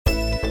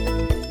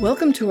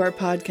Welcome to our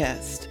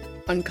podcast,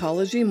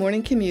 Oncology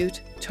Morning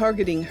Commute,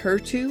 targeting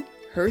HER2,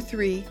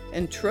 HER3,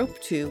 and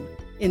TROP2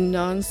 in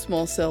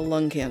non-small cell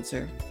lung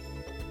cancer.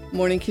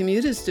 Morning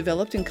Commute is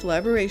developed in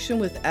collaboration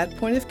with At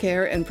Point of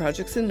Care and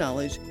Projects in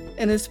Knowledge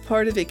and is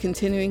part of a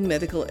continuing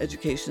medical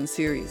education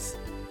series.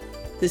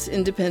 This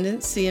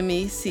independent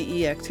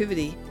CME-CE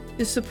activity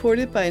is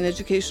supported by an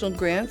educational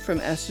grant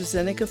from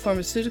AstraZeneca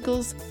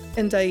Pharmaceuticals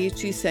and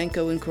Daiichi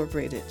Sankyo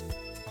Incorporated.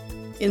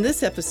 In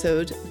this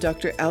episode,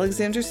 Dr.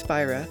 Alexander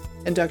Spira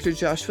and Dr.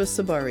 Joshua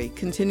Sabari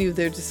continue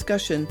their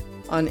discussion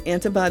on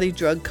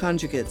antibody-drug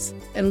conjugates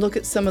and look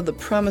at some of the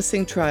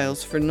promising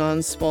trials for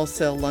non-small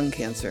cell lung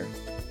cancer.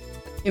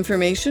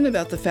 Information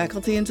about the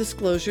faculty and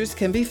disclosures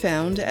can be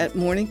found at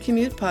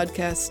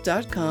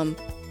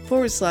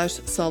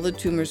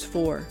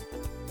morningcommutepodcast.com/solidtumors4.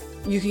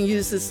 You can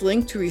use this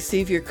link to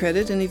receive your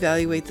credit and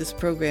evaluate this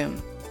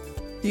program.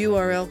 The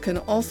URL can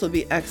also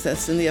be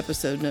accessed in the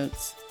episode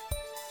notes.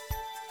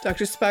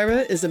 Dr. Spira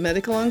is a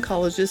medical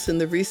oncologist in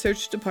the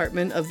research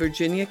department of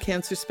Virginia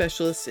Cancer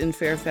Specialists in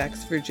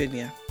Fairfax,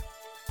 Virginia.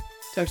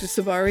 Dr.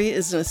 Sabari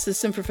is an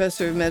assistant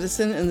professor of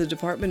medicine in the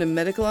Department of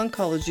Medical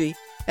Oncology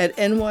at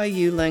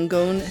NYU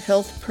Langone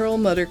Health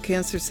Perlmutter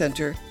Cancer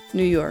Center,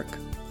 New York.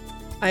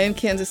 I am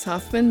Candace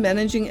Hoffman,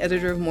 managing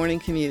editor of Morning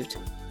Commute.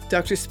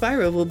 Dr.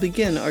 Spira will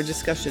begin our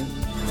discussion.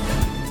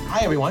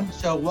 Hi, everyone.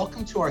 So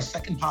welcome to our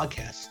second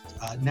podcast.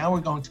 Now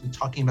we're going to be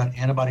talking about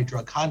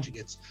antibody-drug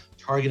conjugates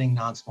targeting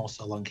non-small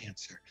cell lung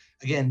cancer.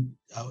 Again,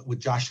 with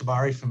Josh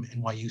Sabari from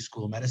NYU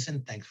School of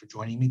Medicine. Thanks for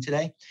joining me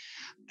today.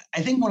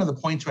 I think one of the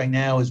points right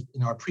now is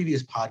in our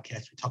previous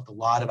podcast, we talked a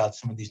lot about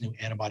some of these new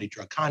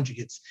antibody-drug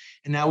conjugates,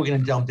 and now we're going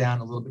to delve down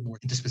a little bit more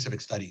into specific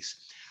studies.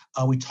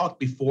 We talked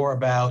before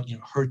about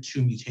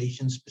HER2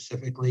 mutations,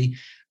 specifically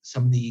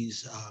some of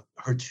these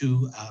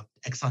HER2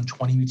 exon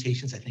 20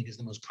 mutations, I think is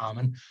the most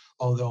common,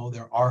 although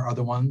there are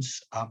other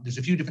ones. There's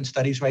a few different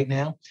studies right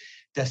now,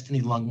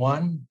 Destiny Lung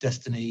 1,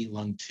 Destiny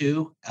Lung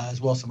 2,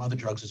 as well as some other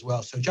drugs as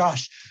well. So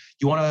Josh,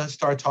 you want to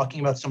start talking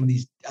about some of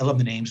these? I love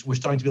the names. We're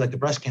starting to be like the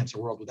breast cancer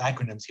world with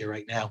acronyms here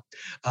right now.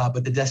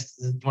 But you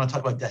want to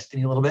talk about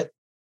Destiny a little bit?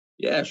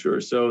 Yeah, sure.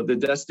 So the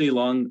Destiny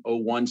Lung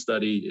 01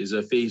 study is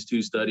a phase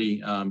 2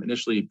 study,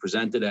 initially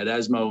presented at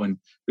ESMO and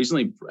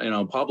recently,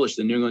 published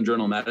in New England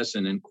Journal of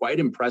Medicine, and quite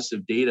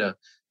impressive data.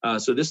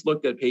 So this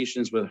looked at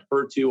patients with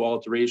HER2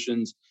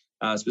 alterations,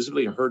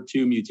 specifically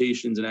HER2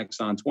 mutations in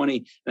exon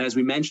 20. And as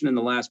we mentioned in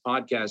the last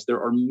podcast,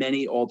 there are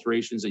many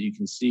alterations that you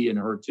can see in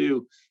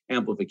HER2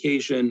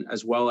 amplification,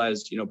 as well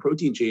as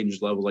protein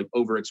changes levels like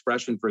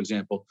overexpression, for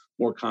example,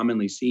 more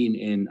commonly seen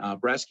in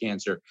breast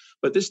cancer.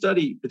 But this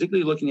study,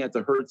 particularly looking at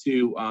the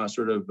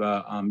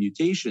HER2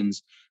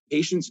 mutations,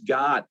 patients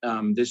got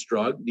this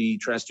drug, the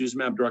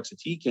trastuzumab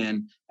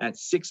deruxtecan, at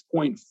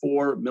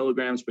 6.4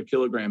 milligrams per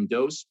kilogram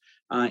dose.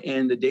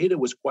 And the data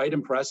was quite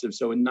impressive.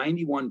 So in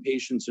 91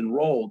 patients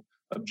enrolled,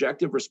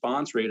 objective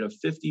response rate of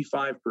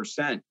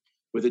 55%,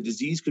 with a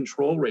disease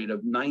control rate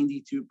of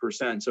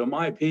 92%. So in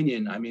my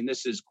opinion,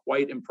 this is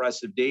quite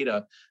impressive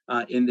data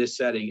in this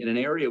setting, in an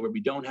area where we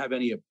don't have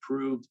any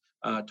approved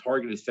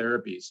targeted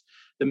therapies.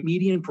 The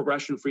median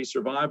progression-free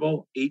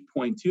survival,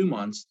 8.2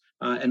 months,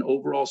 and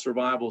overall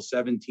survival,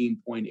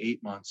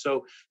 17.8 months.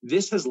 So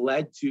this has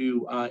led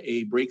to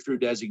a breakthrough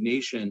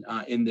designation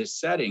in this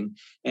setting.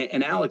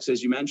 And Alex,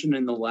 as you mentioned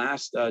in the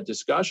last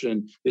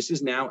discussion, this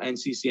is now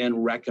NCCN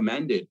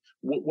recommended.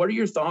 What are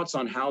your thoughts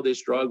on how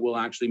this drug will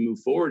actually move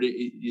forward?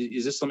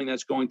 Is this something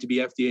that's going to be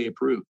FDA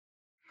approved?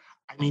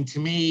 To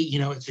me,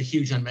 it's a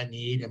huge unmet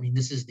need.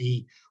 This is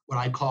what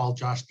I call,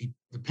 Josh, the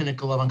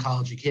pinnacle of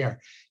oncology care.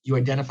 You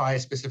identify a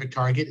specific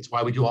target. It's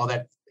why we do all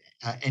that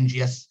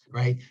NGS,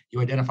 right?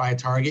 You identify a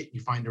target, you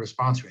find a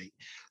response rate.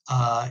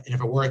 And if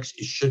it works,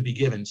 it should be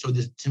given. So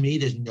to me,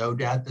 there's no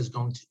doubt it's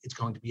going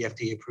to be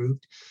FDA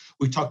approved.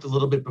 We talked a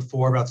little bit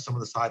before about some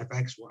of the side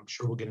effects. Well, I'm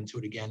sure we'll get into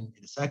it again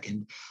in a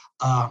second.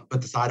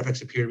 But the side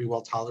effects appear to be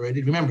well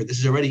tolerated. Remember, this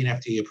is already an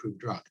FDA approved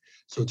drug.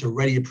 So it's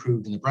already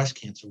approved in the breast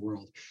cancer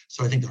world.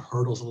 So I think the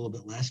hurdle's a little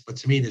bit less. But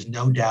to me, there's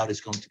no doubt it's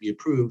going to be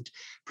approved,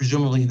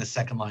 presumably in the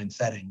second line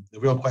setting. The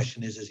real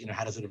question is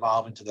how does it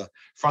evolve into the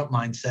front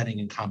line setting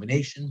in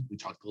combination? We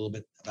talked a little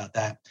bit about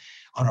that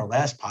on our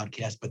last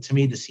podcast. But to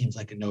me, this seems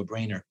like a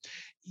no-brainer.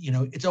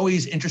 It's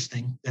always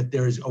interesting that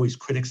there is always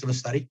critics of a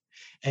study.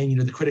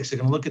 And, the critics are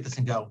going to look at this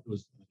and go, it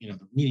was, the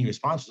median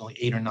response was only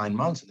 8 or 9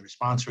 months. And the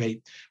response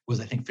rate was,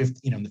 I think, 50,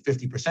 in the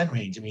 50%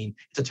 range.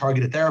 It's a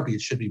targeted therapy.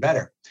 It should be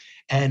better.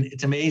 And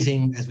it's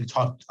amazing, as we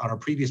talked on our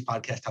previous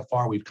podcast, how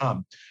far we've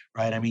come,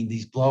 right?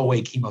 These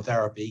blow-away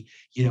chemotherapy,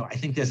 I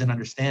think there's an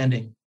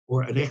understanding,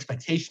 or an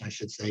expectation, I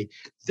should say,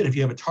 that if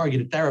you have a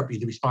targeted therapy,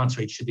 the response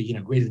rate should be,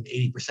 greater than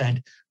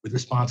 80%, with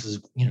responses,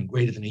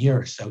 greater than a year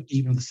or so,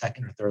 even in the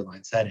second or third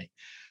line setting.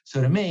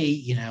 So to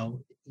me,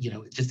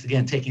 just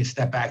again, taking a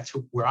step back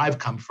to where I've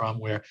come from,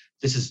 where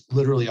this is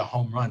literally a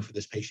home run for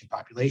this patient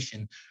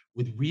population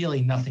with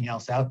really nothing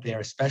else out there,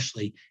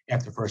 especially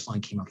after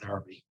first-line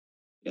chemotherapy.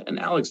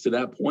 And Alex, to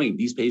that point,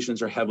 these patients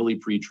are heavily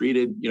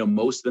pretreated.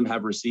 Most of them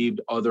have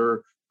received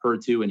other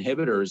HER2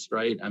 inhibitors,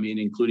 right? I mean,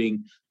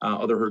 including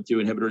other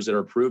HER2 inhibitors that are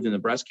approved in the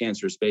breast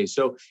cancer space.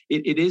 So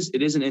it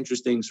is an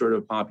interesting sort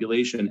of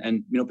population,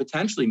 and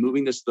potentially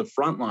moving this to the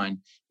front line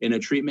in a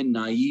treatment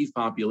naive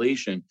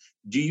population.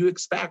 Do you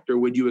expect, or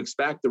would you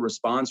expect, the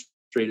response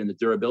rate and the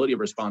durability of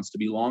response to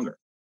be longer?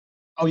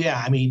 Oh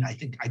yeah, I mean, I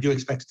think I do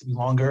expect it to be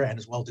longer, and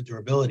as well the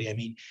durability. I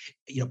mean,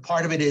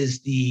 part of it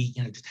is the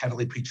just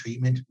heavily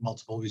pretreatment,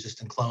 multiple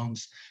resistant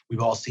clones.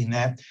 We've all seen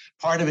that.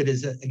 Part of it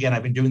is, again,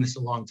 I've been doing this a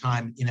long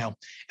time.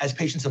 As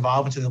patients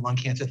evolve into the lung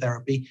cancer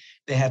therapy,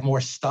 they have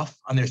more stuff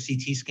on their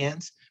CT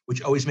scans,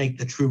 which always make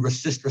the true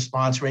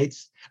response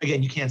rates.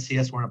 Again, you can't see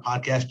us; we're on a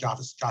podcast.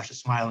 Josh is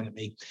smiling at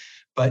me.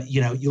 But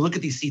you look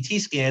at these CT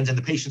scans and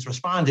the patients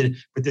responded,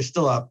 but there's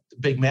still a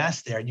big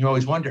mass there. And you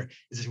always wonder,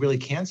 is this really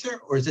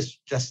cancer, or is this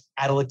just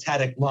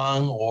atelectatic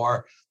lung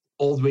or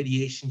old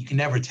radiation? You can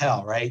never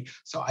tell, right?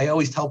 So I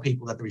always tell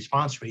people that the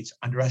response rates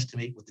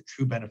underestimate what the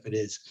true benefit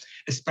is,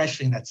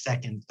 especially in that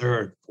second,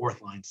 third, fourth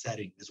line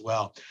setting as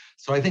well.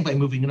 So I think by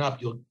moving it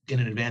up, you'll get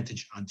an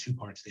advantage on two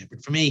parts there.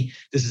 But for me,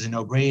 this is a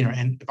no-brainer.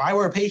 And if I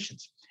were a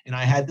patient and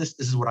I had this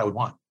is what I would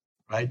want,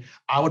 right?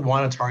 I would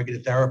want a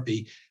targeted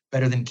therapy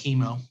better than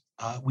chemo.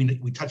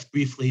 We touched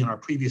briefly in our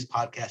previous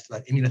podcast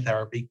about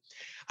immunotherapy.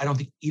 I don't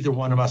think either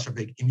one of us are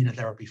big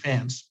immunotherapy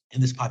fans in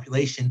this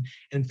population.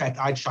 And in fact,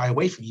 I'd shy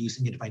away from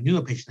using it if I knew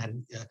a patient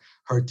had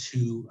a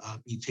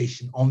HER2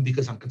 mutation, only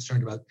because I'm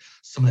concerned about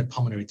some of that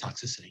pulmonary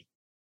toxicity.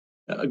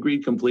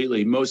 Agreed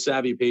completely. Most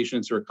savvy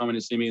patients who are coming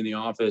to see me in the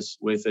office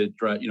with a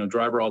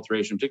driver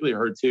alteration, particularly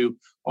HER2,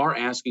 are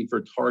asking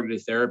for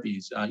targeted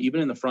therapies,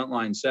 even in the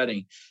frontline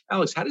setting.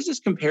 Alex, how does this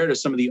compare to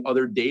some of the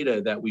other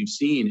data that we've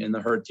seen in the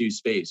HER2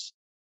 space?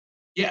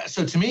 Yeah,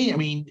 so to me, I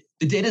mean,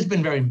 the data has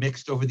been very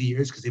mixed over the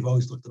years because they've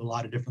always looked at a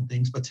lot of different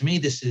things. But to me,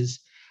 this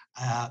is,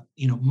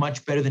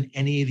 much better than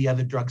any of the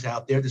other drugs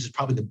out there. This is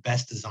probably the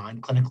best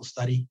designed clinical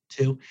study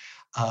too.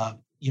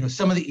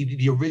 Some of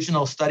the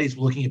original studies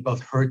were looking at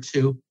both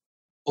HER2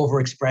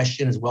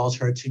 overexpression as well as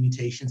HER2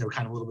 mutations. They were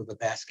kind of a little bit of a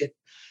basket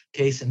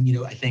case. And,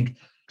 I think,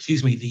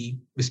 the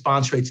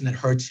response rates in that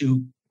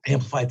HER2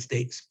 amplified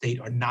state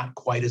are not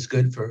quite as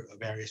good for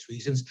various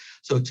reasons.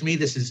 So to me,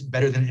 this is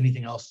better than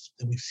anything else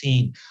that we've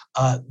seen.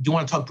 Do you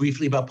want to talk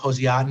briefly about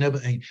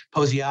poziotinib? I mean,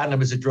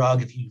 poziotinib is a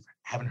drug, if you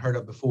haven't heard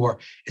of before,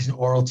 is an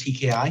oral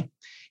TKI.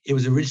 It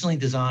was originally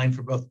designed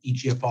for both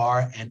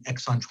EGFR and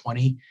exon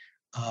 20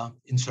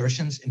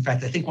 insertions. In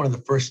fact, I think one of the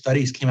first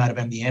studies came out of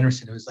MD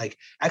Anderson. It was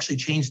actually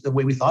changed the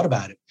way we thought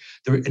about it.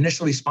 The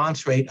initial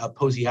response rate of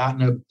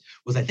poziotinib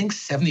was, I think,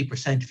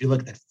 70%. If you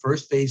look at that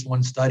first phase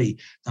 1 study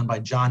done by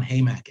John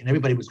Haymack, and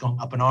everybody was going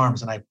up in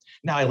arms. And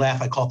now I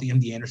laugh, I call it the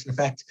MD Anderson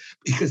effect,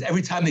 because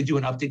every time they do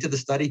an update to the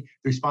study,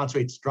 the response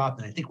rates drop.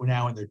 And I think we're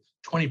now in the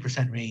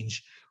 20%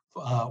 range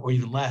or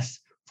even less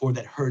for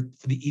the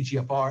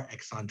EGFR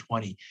exon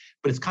 20.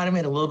 But it's kind of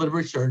made a little bit of a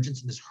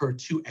resurgence in this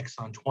HER2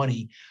 exon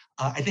 20.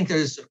 I think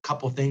there's a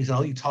couple of things, and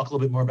I'll let you talk a little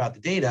bit more about the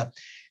data.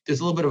 There's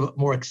a little bit of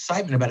more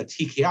excitement about a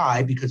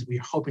TKI because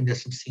we're hoping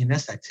there's some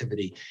CNS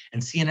activity.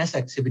 And CNS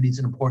activity is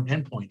an important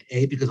endpoint,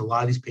 A, because a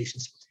lot of these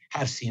patients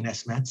have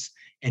CNS mets,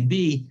 and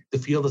B, the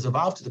field has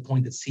evolved to the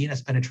point that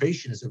CNS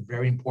penetration is a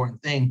very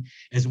important thing,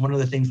 and is one of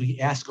the things we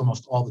ask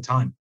almost all the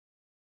time.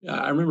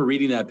 I remember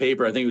reading that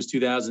paper. I think it was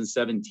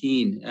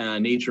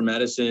 2017, Nature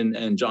Medicine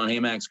and John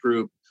Haymack's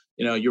group.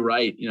 You're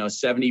right.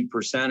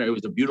 70%. It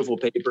was a beautiful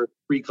paper,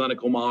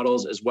 preclinical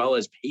models, as well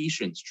as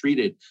patients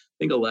treated. I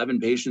think 11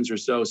 patients or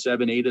so,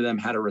 8 of them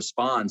had a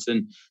response.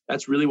 And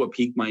that's really what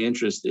piqued my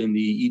interest in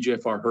the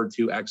EGFR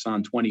HER2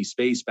 exon 20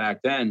 space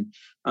back then.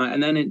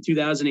 And then in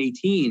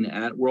 2018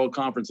 at World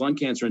Conference Lung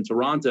Cancer in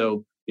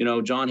Toronto,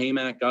 John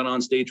Haymack got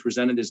on stage,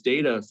 presented this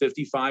data,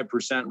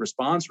 55%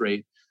 response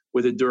rate,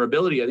 with a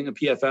durability. I think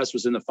the PFS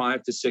was in the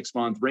 5 to 6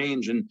 month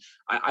range. And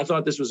I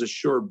thought this was a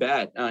sure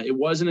bet. It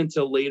wasn't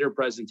until later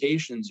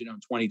presentations,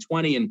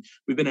 2020, and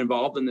we've been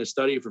involved in this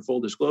study for full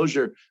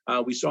disclosure.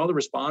 We saw the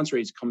response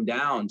rates come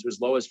down to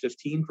as low as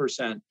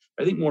 15%.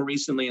 I think more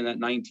recently in that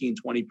 19,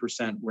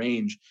 20%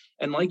 range.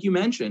 And like you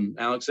mentioned,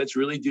 Alex, that's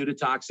really due to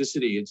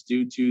toxicity. It's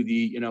due to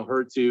the,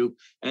 HER2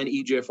 and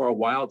EGFR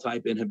wild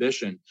type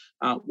inhibition.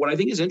 What I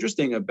think is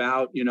interesting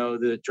about,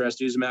 the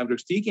trastuzumab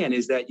deruxtecan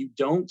is that you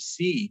don't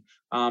see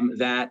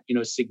that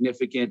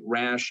significant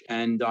rash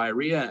and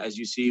diarrhea as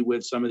you see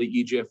with some of the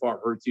EGFR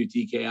HER2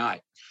 TKI.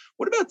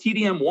 What about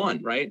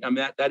TDM1, right? I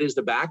mean, that is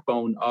the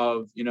backbone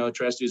of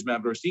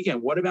trastuzumab deruxtecan.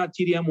 What about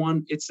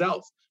TDM1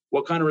 itself?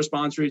 What kind of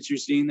response rates you're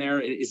seeing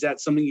there? Is that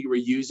something you were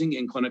using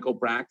in clinical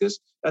practice?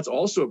 That's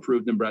also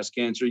approved in breast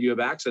cancer. You have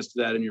access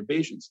to that in your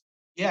patients.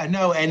 Yeah,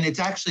 no, and it's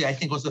actually, I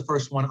think, was the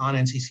first one on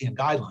NCCN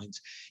guidelines.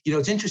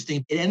 It's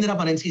interesting. It ended up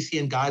on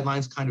NCCN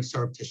guidelines kind of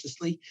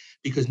surreptitiously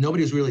because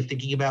nobody was really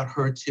thinking about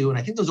HER2. And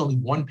I think there was only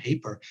one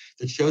paper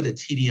that showed that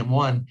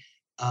TDM1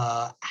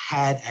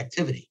 had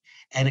activity.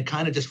 And it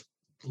kind of just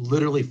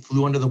literally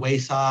flew under the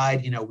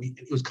wayside.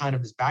 It was kind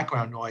of this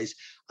background noise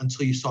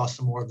until you saw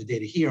some more of the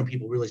data here and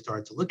people really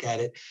started to look at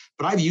it.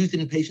 But I've used it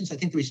in patients. I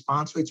think the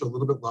response rates are a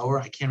little bit lower.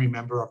 I can't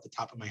remember off the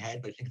top of my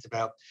head, but I think it's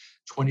about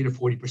 20 to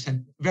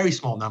 40%, very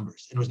small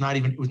numbers. And it was not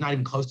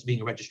even close to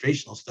being a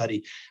registrational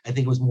study. I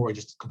think it was more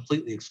just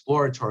completely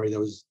exploratory that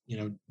was,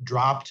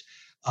 dropped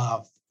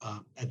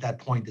at that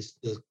point.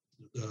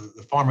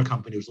 The pharma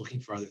company was looking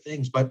for other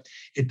things, but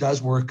it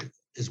does work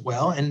as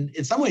well. And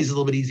in some ways, it's a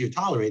little bit easier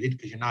tolerated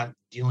because you're not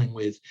dealing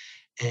with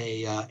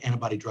a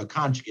antibody drug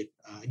conjugate.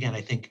 Again,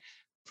 I think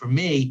for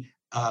me,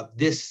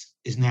 this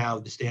is now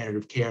the standard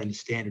of care and the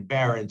standard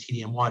bearer, and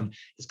TDM1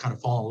 has kind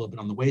of fallen a little bit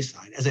on the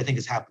wayside, as I think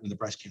has happened in the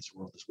breast cancer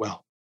world as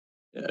well.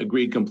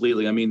 Agreed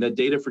completely. I mean, the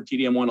data for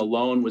TDM1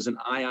 alone was an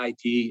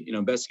IIT,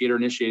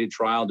 investigator-initiated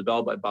trial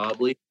developed by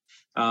Bob Lee,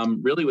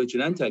 really with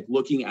Genentech,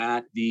 looking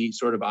at the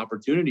sort of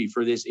opportunity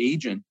for this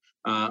agent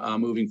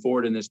moving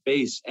forward in this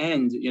space.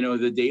 And,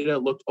 the data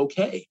looked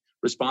okay.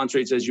 Response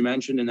rates, as you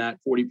mentioned, in that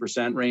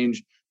 40%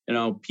 range.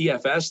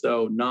 PFS,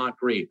 though, not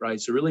great, right?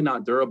 So really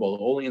not durable,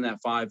 only in that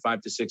 5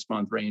 to 6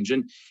 month range.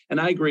 And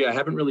I agree, I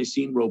haven't really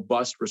seen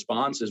robust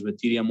responses with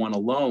TDM1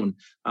 alone.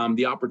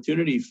 The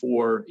opportunity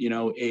for,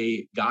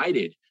 a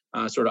guided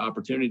sort of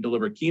opportunity to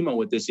deliver chemo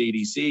with this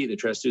ADC, the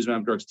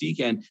trastuzumab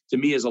deruxtecan, to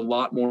me is a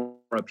lot more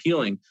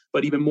appealing.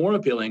 But even more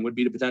appealing would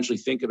be to potentially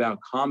think about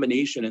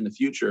combination in the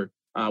future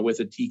with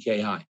a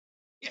TKI.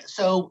 Yeah,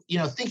 so,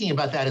 thinking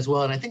about that as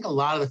well, and I think a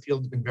lot of the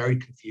field has been very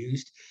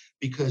confused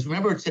because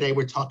remember today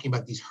we're talking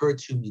about these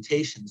HER2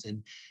 mutations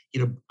and,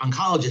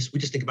 oncologists, we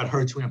just think about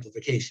HER2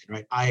 amplification,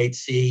 right?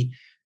 IHC,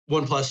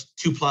 1+,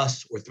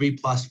 2+, or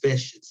 3+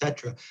 FISH, et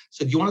cetera.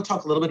 So do you want to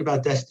talk a little bit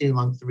about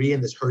DESTINY-Lung3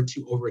 and this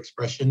HER2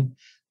 overexpression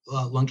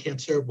lung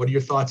cancer? What are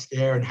your thoughts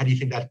there and how do you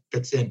think that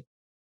fits in?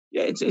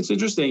 Yeah, it's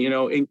interesting.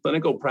 In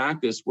clinical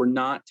practice, we're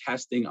not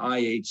testing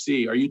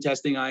IHC. Are you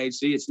testing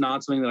IHC? It's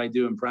not something that I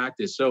do in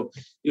practice. So,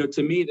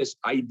 to me, this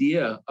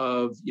idea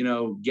of,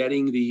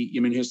 getting the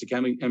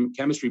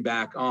immunohistochemistry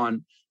back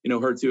on,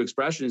 HER2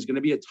 expression is going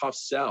to be a tough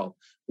sell.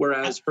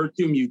 Whereas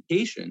HER2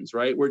 mutations,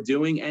 right? We're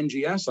doing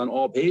NGS on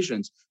all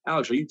patients.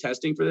 Alex, are you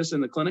testing for this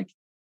in the clinic?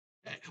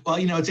 Well,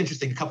 it's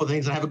interesting. A couple of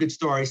things. I have a good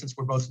story since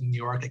we're both in New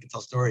York. I can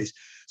tell stories.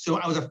 So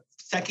I was a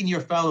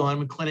second-year fellow.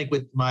 I'm in clinic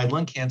with my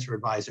lung cancer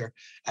advisor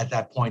at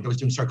that point. I was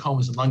doing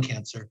sarcomas and lung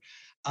cancer.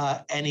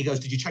 And he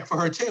goes, "Did you check for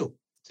HER2?"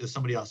 To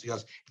somebody else. He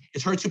goes,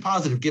 "It's HER2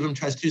 positive. Give him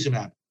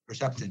trastuzumab,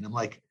 Herceptin." I'm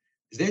like,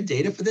 "Is there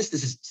data for this?"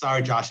 This is,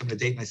 sorry, Josh, I'm going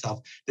to date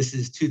myself. This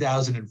is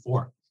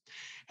 2004.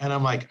 And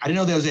I'm like, I didn't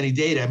know there was any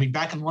data. I mean,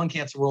 back in the lung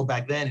cancer world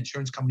back then,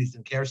 insurance companies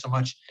didn't care so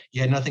much.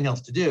 You had nothing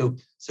else to do.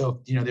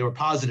 So, they were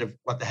positive.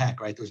 What the heck,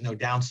 right? There was no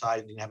downside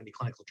and didn't have any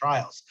clinical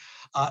trials.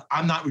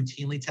 I'm not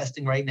routinely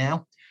testing right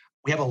now.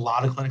 We have a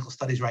lot of clinical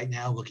studies right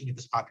now looking at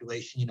this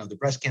population. The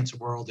breast cancer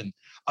world and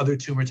other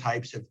tumor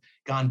types have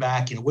gone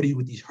back. What do you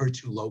with these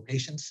HER2 low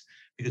patients?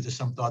 Because there's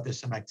some thought there's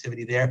some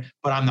activity there,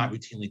 but I'm not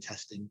routinely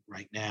testing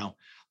right now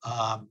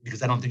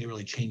because I don't think it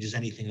really changes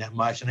anything that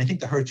much. And I think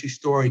the HER2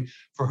 story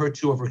for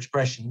HER2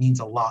 overexpression means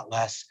a lot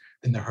less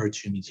than the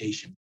HER2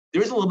 mutation.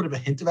 There is a little bit of a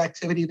hint of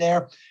activity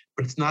there,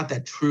 but it's not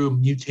that true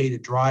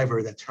mutated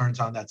driver that turns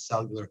on that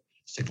cellular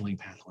signaling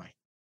pathway.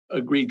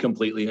 Agreed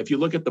completely. If you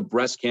look at the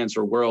breast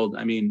cancer world,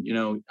 I mean,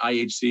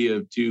 IHC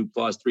of 2+,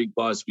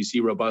 3+, we see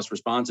robust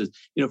responses.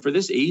 For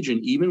this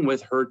agent, even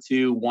with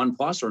HER2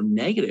 1+ or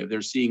negative,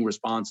 they're seeing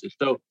responses.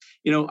 So,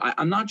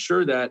 I'm not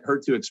sure that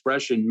HER2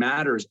 expression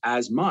matters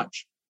as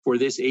much for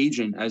this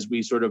agent as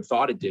we sort of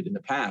thought it did in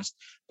the past.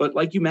 But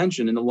like you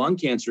mentioned, in the lung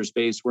cancer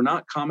space, we're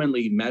not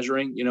commonly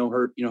measuring,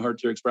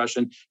 HER2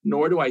 expression,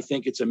 nor do I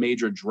think it's a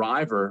major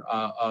driver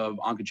of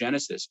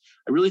oncogenesis.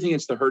 I really think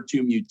it's the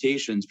HER2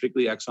 mutations,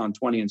 particularly exon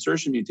 20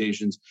 insertion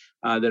mutations,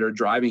 that are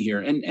driving here.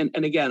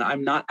 And again,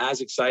 I'm not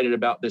as excited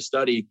about this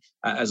study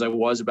as I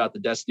was about the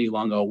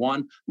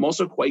DESTINY-Lung01. I'm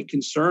also quite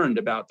concerned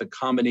about the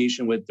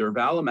combination with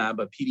durvalumab,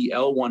 a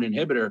PD-L1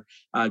 inhibitor,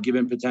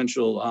 given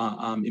potential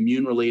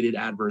immune-related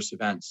adverse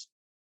events.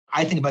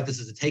 I think about this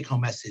as a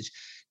take-home message.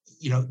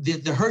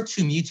 The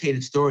HER2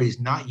 mutated story is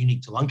not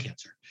unique to lung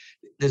cancer.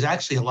 There's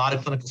actually a lot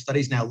of clinical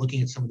studies now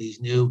looking at some of these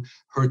new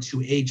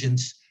HER2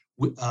 agents,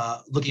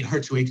 looking at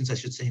HER2 agents, I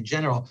should say, in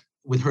general,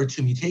 with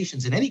HER2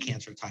 mutations in any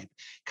cancer type.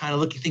 Kind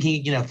of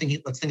thinking,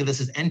 let's think of this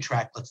as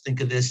NTRK. Let's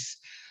think of this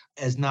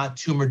as not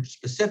tumor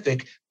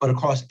specific, but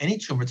across any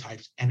tumor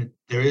types. And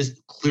there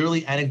is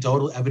clearly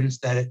anecdotal evidence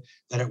that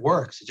it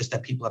works. It's just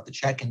that people have to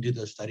check and do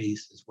those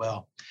studies as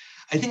well.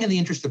 I think in the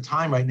interest of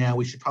time right now,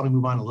 we should probably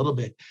move on a little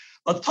bit.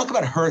 Let's talk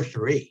about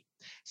HER3.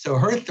 So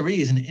HER3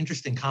 is an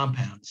interesting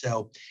compound.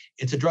 So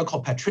it's a drug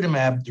called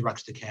patritumab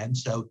deruxtecan.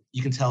 So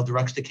you can tell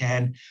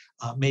deruxtecan,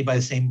 made by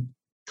the same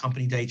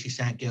company, Daiichi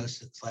Sankyo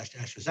 /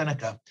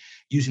 AstraZeneca,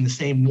 using the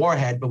same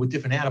warhead, but with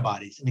different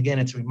antibodies. And again,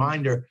 it's a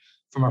reminder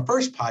from our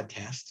first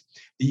podcast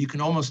that you can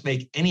almost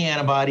make any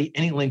antibody,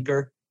 any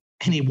linker,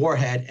 any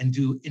warhead, and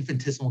do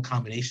infinitesimal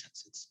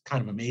combinations. It's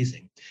kind of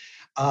amazing.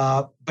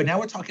 But now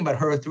we're talking about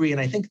HER3, and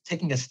I think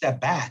taking a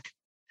step back.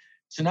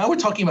 So now we're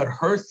talking about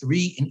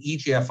HER3 and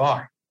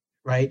EGFR.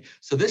 right?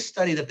 So this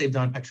study that they've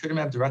done,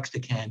 patritumab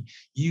deruxtecan,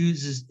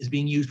 is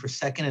being used for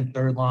second and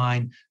third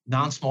line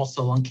non-small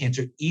cell lung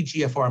cancer,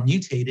 EGFR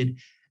mutated,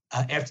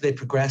 after they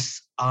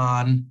progress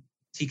on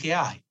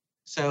TKI.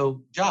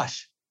 So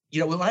Josh,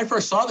 when I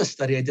first saw this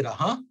study, I did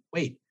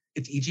wait,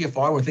 it's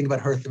EGFR, we're thinking about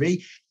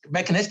HER3.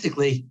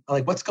 Mechanistically,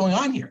 like, what's going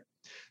on here?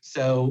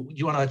 So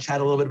you want to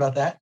chat a little bit about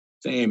that?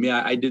 Same.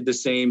 Yeah, I did the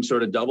same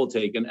sort of double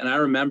take. And I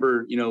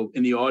remember,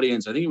 in the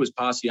audience, I think it was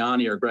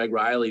Paciani or Greg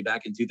Riley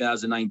back in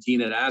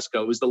 2019 at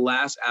ASCO. It was the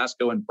last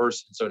ASCO in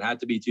person, so it had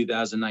to be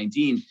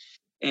 2019.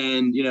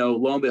 And,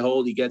 lo and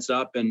behold, he gets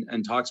up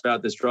and talks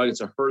about this drug. It's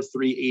a HER3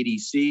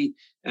 ADC,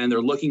 and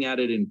they're looking at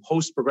it in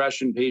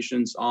post-progression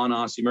patients on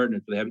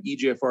osimertinib. They have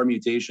EGFR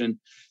mutation.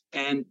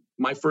 And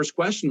my first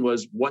question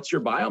was, what's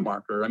your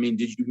biomarker? I mean,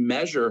 did you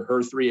measure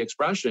HER3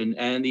 expression?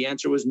 And the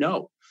answer was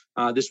no.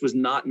 This was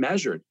not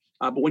measured.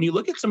 But when you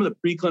look at some of the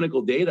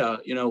preclinical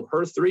data,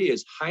 HER3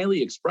 is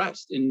highly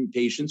expressed in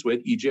patients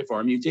with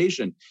EGFR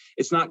mutation.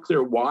 It's not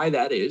clear why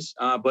that is,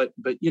 but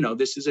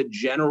this is a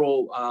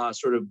general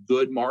sort of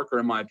good marker,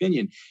 in my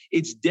opinion.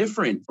 It's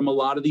different from a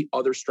lot of the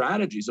other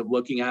strategies of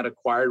looking at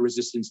acquired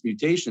resistance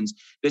mutations.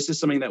 This is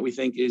something that we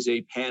think is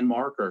a pan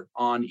marker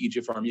on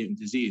EGFR mutant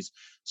disease.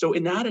 So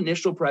in that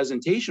initial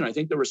presentation, I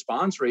think the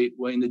response rate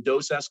in the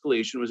dose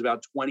escalation was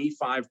about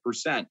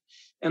 25%.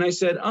 And I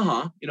said,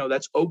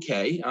 that's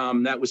okay.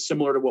 That was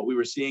similar to what we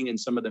were seeing in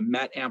some of the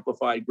MET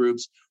amplified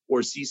groups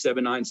or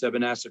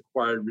C797S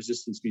acquired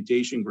resistance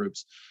mutation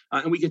groups.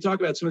 And we could talk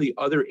about some of the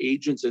other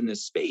agents in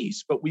this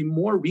space, but we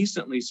more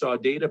recently saw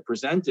data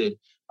presented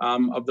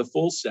of the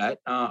full set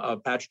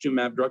of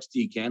patritumab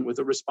deruxtecan with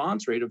a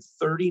response rate of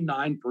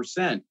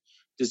 39%,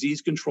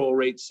 disease control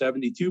rate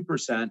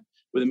 72%,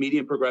 with a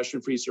median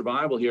progression-free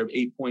survival here of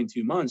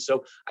 8.2 months.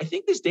 So I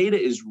think this data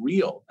is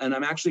real, and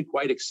I'm actually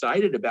quite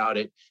excited about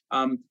it.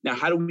 Now,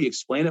 how do we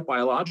explain it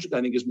biologically,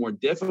 I think, is more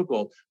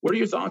difficult. What are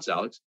your thoughts,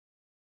 Alex?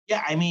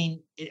 Yeah, I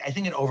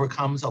think it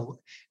overcomes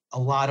a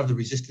lot of the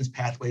resistance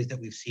pathways that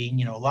we've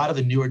seen. A lot of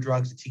the newer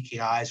drugs, the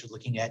TKIs, are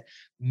looking at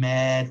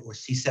MET or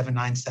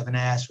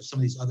C797S or some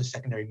of these other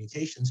secondary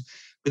mutations.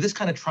 But this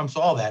kind of trumps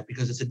all that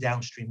because it's a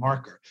downstream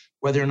marker.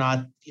 Whether or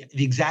not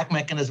the exact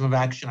mechanism of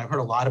action, I've heard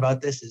a lot about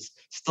this, is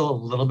still a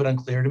little bit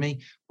unclear to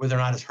me. Whether or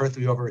not it's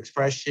HER3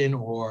 overexpression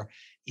or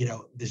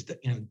there's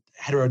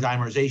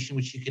heterodimerization,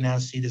 which you can now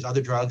see. There's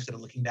other drugs that are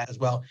looking at that as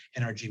well.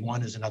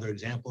 NRG1 is another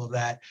example of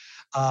that.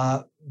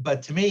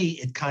 But to me,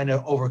 it kind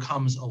of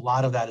overcomes a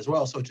lot of that as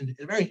well. So it's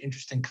a very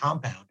interesting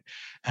compound.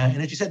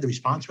 And as you said, the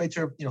response rates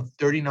are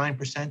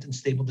 39% and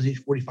stable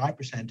disease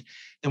 45%.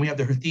 Then we have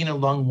the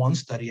HERTHENA-Lung1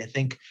 study, I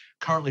think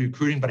currently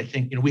recruiting, but I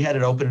think we had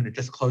it open and it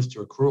just closed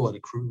to accrual. It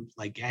accrued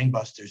like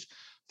gangbusters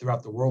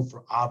throughout the world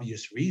for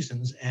obvious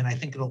reasons. And I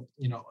think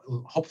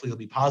hopefully it'll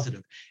be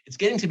positive. It's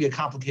getting to be a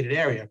complicated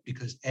area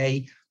because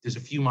there's a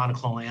few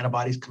monoclonal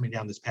antibodies coming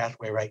down this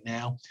pathway right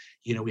now.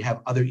 We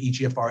have other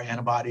EGFR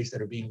antibodies that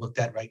are being looked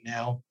at right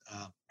now.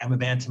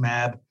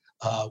 Amivantamab,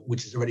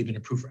 which has already been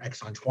approved for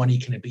exon 20.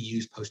 Can it be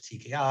used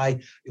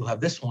post-TKI? You'll have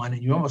this one,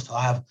 and you almost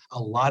have a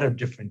lot of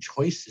different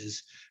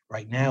choices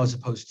right now as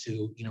opposed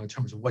to, in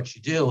terms of what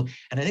you do.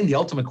 And I think the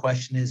ultimate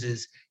question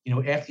is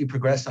after you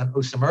progress on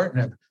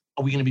osimertinib,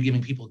 are we going to be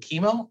giving people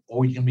chemo, or are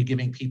we going to be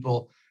giving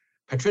people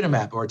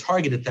patritumab or a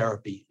targeted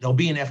therapy? There'll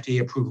be an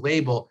FDA-approved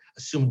label,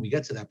 assuming we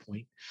get to that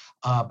point.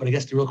 But I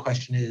guess the real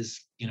question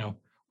is,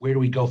 where do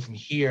we go from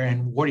here?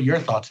 And what are your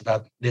thoughts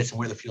about this and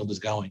where the field is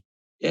going?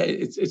 Yeah,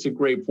 it's a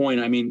great point.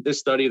 I mean, this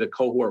study, the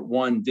cohort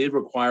 1, did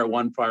require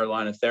one prior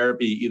line of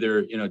therapy,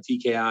 either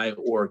TKI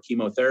or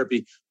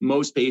chemotherapy.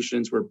 Most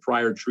patients were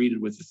prior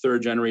treated with the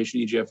third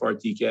generation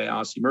EGFR TKI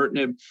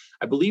osimertinib.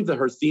 I believe the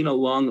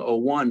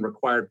HERTHENA-Lung01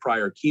 required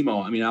prior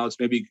chemo. I mean, Alex,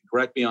 maybe you can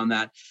correct me on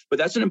that, but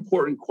that's an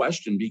important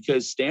question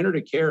because standard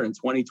of care in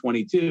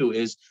 2022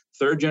 is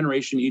third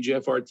generation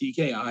EGFR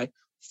TKI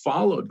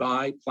followed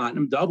by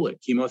platinum doublet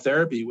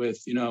chemotherapy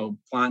with,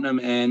 platinum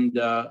and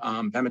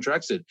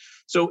pemetrexed.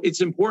 So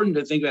it's important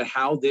to think about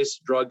how this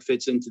drug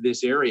fits into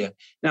this area.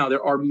 Now,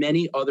 there are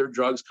many other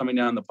drugs coming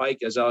down the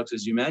pike, as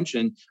you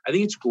mentioned. I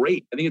think it's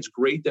great. I think it's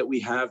great that we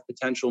have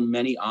potential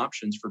many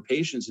options for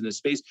patients in this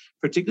space,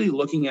 particularly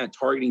looking at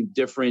targeting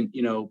different,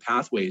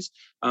 pathways.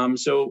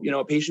 So,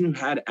 a patient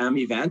who had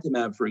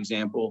amivantamab, for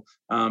example,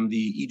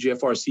 the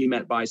EGFR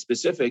c-MET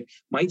bispecific,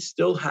 might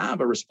still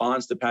have a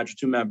response to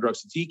patritumab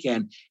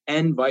deruxtecan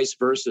and vice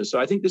versa. So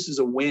I think this is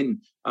a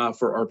win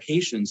for our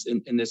patients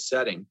in this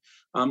setting.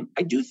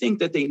 I do think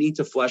that they need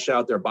to flesh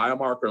out their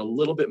biomarker a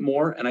little bit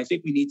more, and I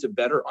think we need to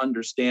better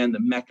understand the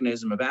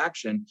mechanism of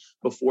action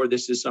before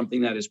this is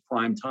something that is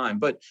prime time.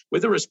 But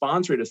with a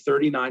response rate of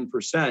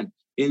 39%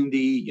 in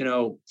the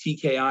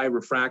TKI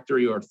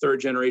refractory or third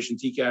generation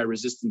TKI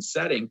resistant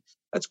setting,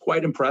 that's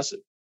quite impressive.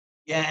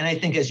 Yeah, and I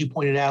think as you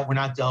pointed out, we're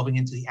not delving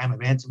into the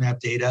amivantamab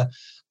data.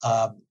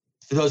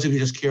 For those of you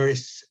just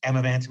curious,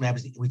 amivantamab,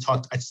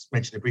 I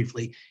mentioned it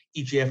briefly,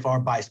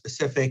 EGFR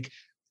bispecific,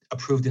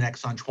 approved in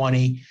exon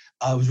 20.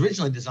 It was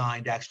originally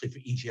designed actually for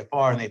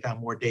EGFR, and they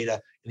found more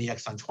data in the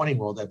exon 20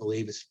 world, I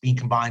believe. It's being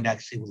combined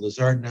actually with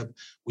lazertinib,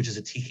 which is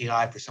a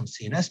TKI for some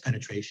CNS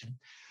penetration.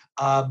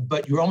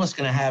 But you're almost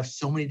going to have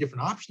so many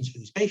different options for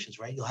these patients,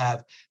 right? You'll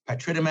have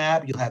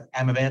patritumab, you'll have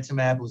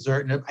amivantamab,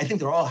 lazertinib. I think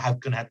they're all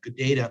going to have good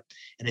data,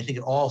 and I think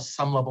at all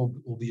some level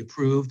will be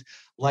approved,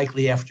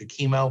 likely after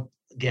chemo.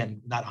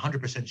 Again, not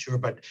 100% sure,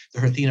 but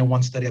the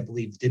HERTHENA-1 study, I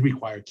believe, did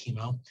require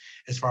chemo,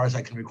 as far as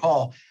I can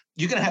recall.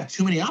 You're going to have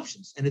too many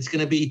options, and it's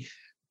going to be,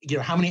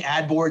 how many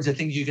ad boards I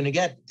think you're going to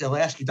get. They'll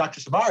ask you, Dr.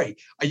 Sabari,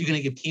 are you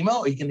going to give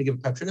chemo? Are you going to give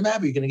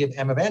patritumab? Are you going to give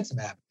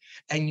amivantamab?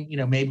 And,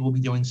 maybe we'll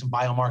be doing some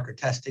biomarker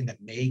testing that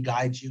may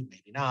guide you,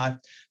 maybe not.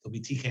 There'll be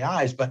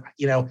TKIs, but,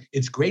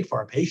 it's great for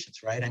our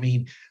patients, right? I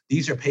mean,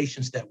 these are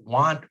patients that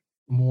want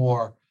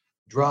more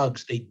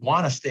drugs. They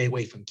want to stay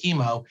away from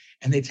chemo,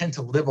 and they tend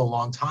to live a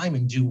long time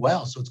and do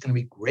well. So it's going to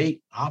be a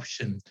great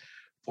option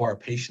for our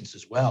patients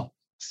as well.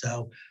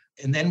 So,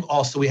 and then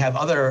also we have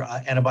other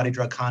antibody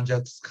drug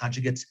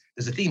conjugates.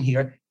 There's a theme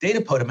here,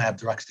 datopotamab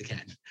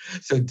deruxtecan.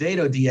 So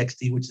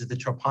Dato-DXd, which is the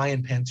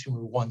Tropion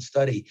pan-tumor 1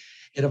 study,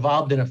 it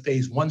evolved in a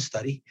phase 1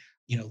 study,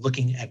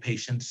 looking at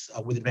patients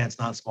with advanced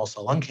non-small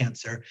cell lung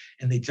cancer,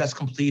 and they just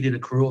completed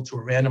accrual to a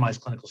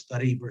randomized clinical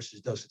study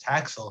versus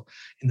docetaxel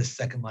in the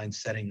second-line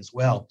setting as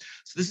well.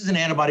 So this is an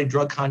antibody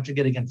drug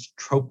conjugate against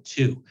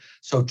TROP2.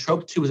 So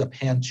TROP2 is a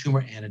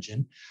pan-tumor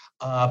antigen.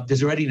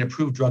 There's already an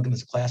approved drug in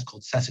this class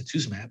called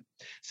sacituzumab.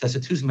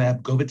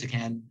 Sacituzumab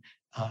govitecan,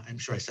 I'm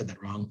sure I said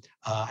that wrong.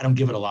 I don't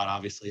give it a lot,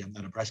 obviously. I'm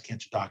not a breast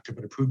cancer doctor,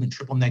 but approved in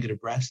triple-negative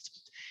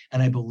breast,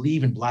 and I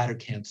believe in bladder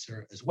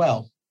cancer as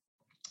well,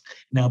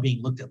 now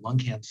being looked at lung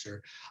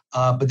cancer.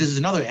 But this is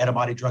another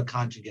antibody drug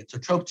conjugate. So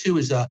TROP2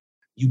 is a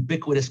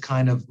ubiquitous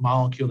kind of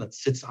molecule that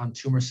sits on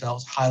tumor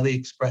cells, highly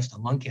expressed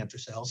on lung cancer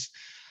cells.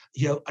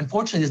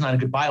 Unfortunately, there's not a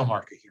good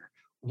biomarker here.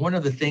 One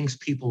of the things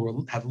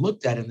people have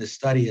looked at in this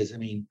study is,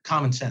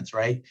 common sense,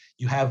 right?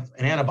 You have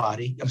an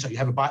antibody, you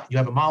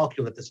have a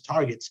molecule that this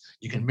targets,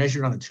 you can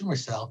measure it on the tumor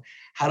cell.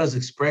 How does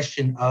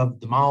expression of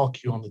the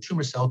molecule on the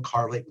tumor cell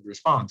correlate with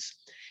response?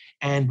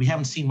 And we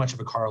haven't seen much of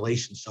a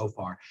correlation so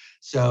far.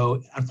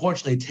 So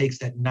unfortunately, it takes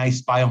that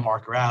nice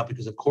biomarker out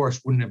because, of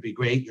course, wouldn't it be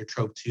great? Your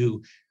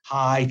TROP2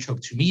 high,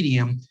 TROP2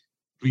 medium,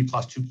 3+,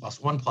 2+,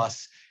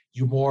 1+,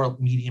 you're more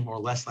medium or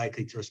less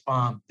likely to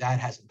respond. That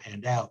hasn't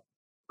panned out.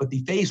 But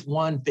the phase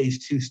 1,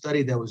 phase 2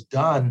 study that was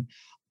done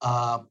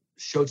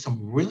showed some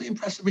really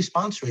impressive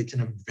response rates in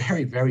a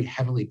very, very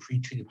heavily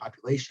pretreated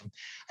population.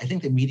 I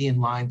think the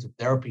median lines of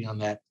therapy on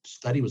that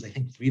study was,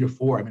 3 to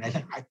 4.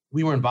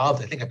 We were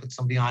involved. I think I put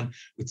somebody on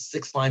with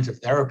 6 lines of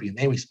therapy and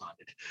they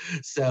responded.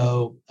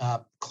 So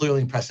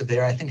clearly impressive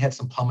there. I think had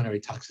some pulmonary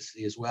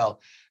toxicity as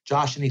well.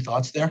 Josh, any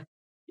thoughts there?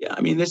 Yeah,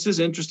 this is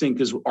interesting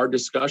because our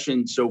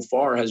discussion so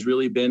far has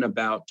really been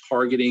about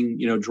targeting,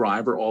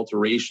 driver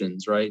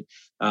alterations, right?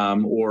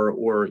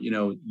 Or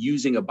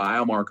using a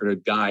biomarker to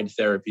guide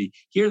therapy.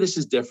 Here, this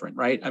is different,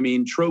 right?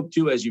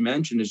 TROP2, as you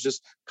mentioned, is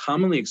just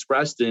commonly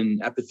expressed in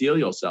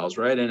epithelial cells,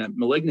 right? And at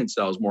malignant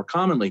cells more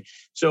commonly.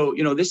 So,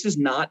 this is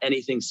not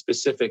anything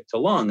specific to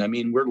lung.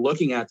 We're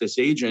looking at this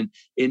agent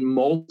in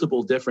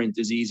multiple different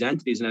disease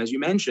entities. And as you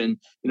mentioned,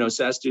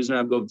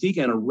 sacituzumab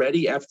govitecan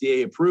already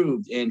FDA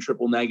approved in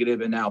triple negative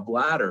and now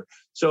bladder.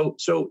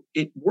 So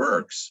it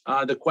works.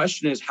 The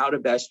question is how to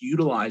best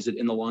utilize it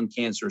in the lung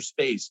cancer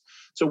space.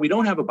 So we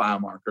don't have a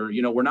biomarker.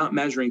 We're not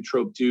measuring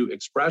TROP2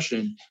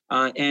 expression,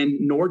 and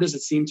nor does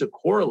it seem to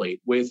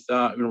correlate with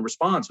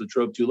response with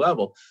TROP2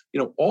 level.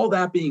 All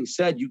that being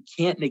said, you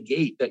can't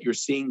negate that you're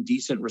seeing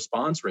decent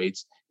response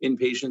rates in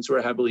patients who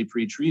are heavily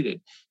pretreated.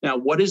 Now,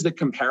 what is the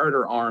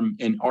comparator arm,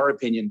 in our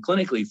opinion,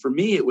 clinically? For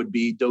me, it would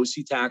be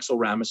docetaxel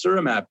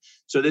ramucirumab.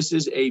 So this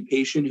is a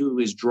patient who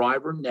is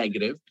driver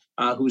negative,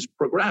 who's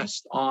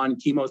progressed on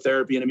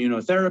chemotherapy and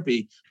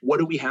immunotherapy. What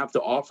do we have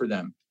to offer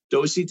them?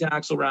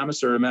 Docetaxel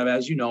ramucirumab,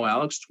 as you know,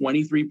 Alex,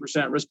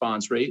 23%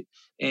 response rate,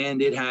 and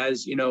it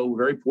has,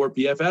 very poor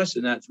PFS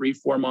in that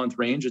 3-4 month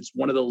range. It's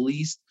one of the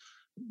least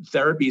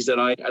therapies that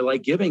I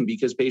like giving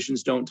because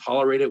patients don't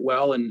tolerate it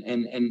well and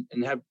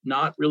have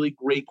not really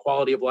great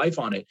quality of life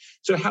on it.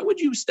 So how would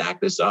you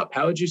stack this up?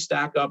 How would you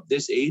stack up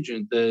this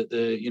agent,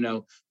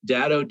 the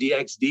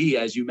Dato-DXd,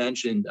 as you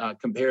mentioned,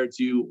 compared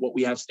to what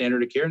we have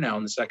standard of care now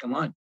in the second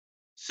line?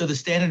 So the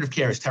standard of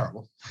care is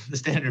terrible. The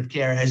standard of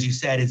care, as you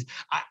said, is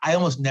I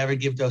almost never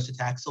give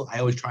docetaxel. I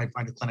always try and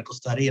find a clinical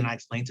study, and I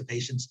explain to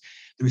patients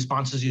the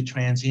responses are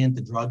transient,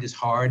 the drug is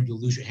hard,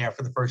 you'll lose your hair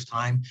for the first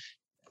time.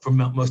 For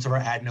most of our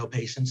adeno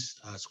patients,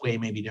 squamous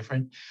may be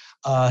different.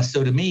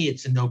 So to me,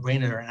 it's a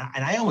no-brainer.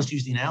 And I almost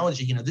use the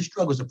analogy, this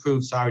drug was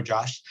approved, sorry,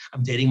 Josh,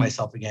 I'm dating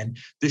myself again.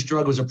 This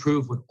drug was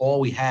approved when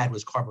all we had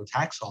was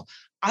carbotaxol.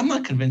 I'm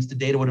not convinced the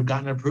data would have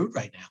gotten approved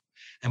right now.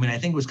 I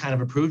think it was kind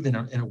of approved in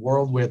a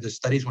world where the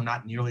studies were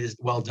not nearly as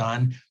well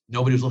done,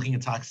 nobody was looking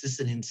at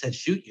toxicity and said,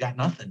 shoot, you got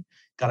nothing.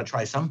 Got to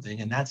try something.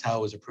 And that's how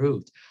it was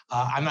approved.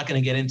 I'm not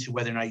going to get into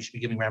whether or not you should be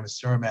giving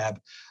ramucirumab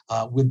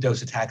with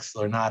docetaxel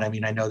or not. I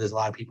mean, I know there's a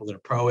lot of people that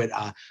are pro it.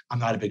 I'm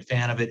not a big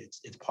fan of it.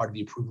 It's part of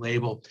the approved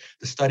label.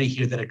 The study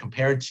here that it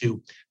compared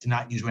to did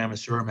not use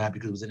ramucirumab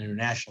because it was an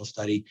international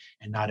study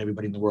and not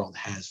everybody in the world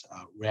has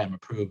RAM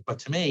approved. But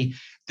to me,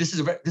 this is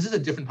a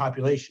different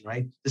population,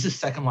 right? This is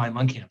second-line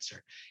lung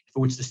cancer, for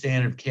which the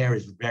standard of care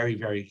is very,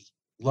 very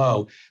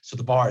low. So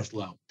the bar is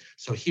low.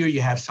 So here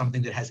you have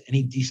something that has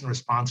any decent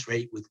response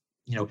rate with,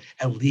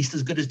 at least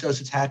as good as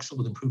docetaxel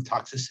with improved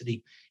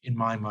toxicity, in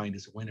my mind,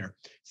 is a winner.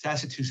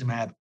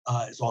 Sacituzumab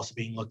is also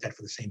being looked at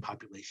for the same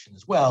population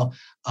as well.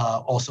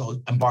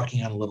 Also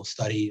embarking on a little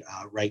study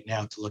right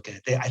now to look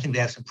at it. I think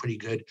they have some pretty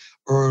good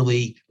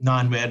early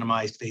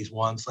non-randomized phase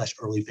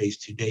 1/early phase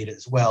 2 data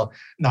as well.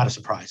 Not a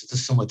surprise. It's a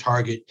similar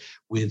target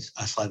with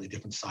a slightly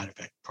different side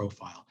effect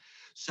profile.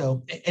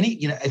 So I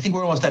think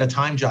we're almost out of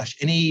time, Josh.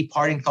 Any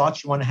parting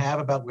thoughts you want to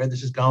have about where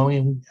this is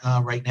going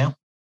right now?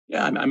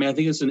 Yeah, I mean, I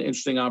think it's an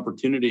interesting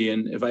opportunity.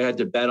 And if I had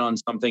to bet on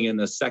something in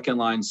the second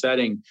line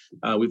setting,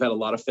 we've had a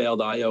lot of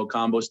failed IO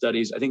combo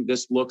studies. I think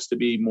this looks to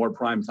be more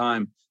prime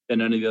time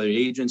than any of the other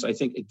agents. I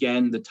think,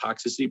 again, the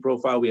toxicity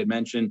profile we had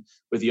mentioned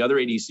with the other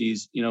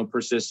ADCs,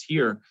 persists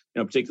here,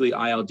 particularly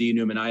ILD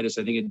pneumonitis.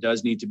 I think it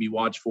does need to be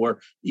watched for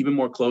even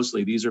more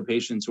closely. These are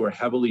patients who are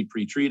heavily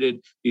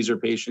pretreated. These are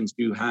patients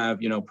who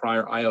have,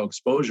 prior IO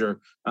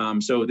exposure.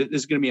 So this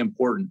is going to be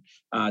important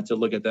to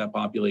look at that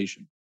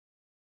population.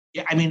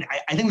 Yeah, I mean,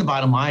 I think the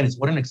bottom line is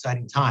what an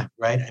exciting time,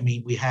 right? I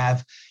mean, we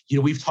have,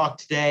 we've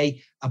talked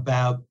today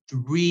about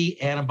 3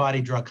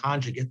 antibody drug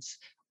conjugates,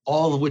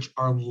 all of which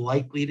are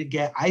likely to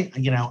get, I'm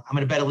going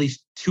to bet at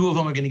least 2 of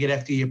them are going to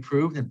get FDA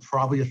approved and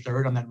probably a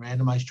third on that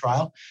randomized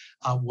trial.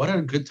 What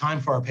a good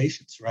time for our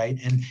patients, right?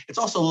 And it's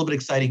also a little bit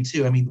exciting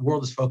too. I mean, the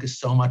world is focused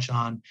so much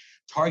on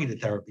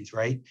targeted therapies,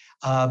 right?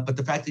 But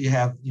the fact that you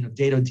have,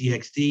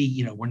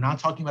 Dato-DXd, we're not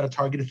talking about a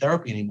targeted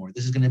therapy anymore.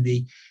 This is going to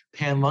be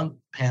pan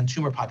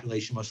tumor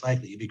population, most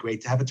likely. It'd be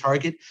great to have a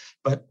target,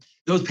 but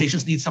those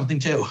patients need something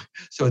too.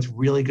 So it's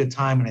really good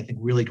time, and I think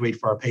really great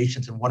for our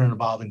patients, and what an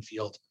evolving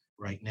field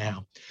right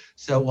now.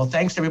 So, well,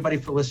 thanks everybody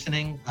for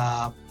listening.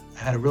 I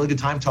had a really good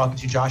time talking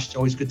to you, Josh. It's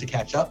always good to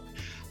catch up,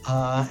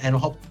 and I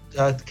hope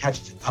to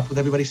catch up with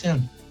everybody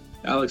soon.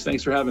 Alex,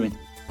 thanks for having me.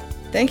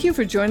 Thank you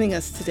for joining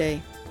us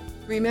today.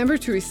 Remember,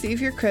 to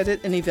receive your credit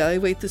and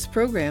evaluate this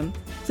program,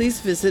 please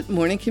visit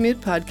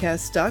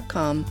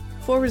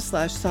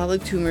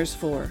morningcommutepodcast.com/solid tumors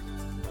 4.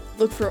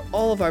 Look for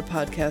all of our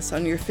podcasts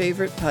on your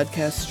favorite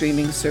podcast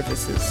streaming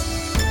services.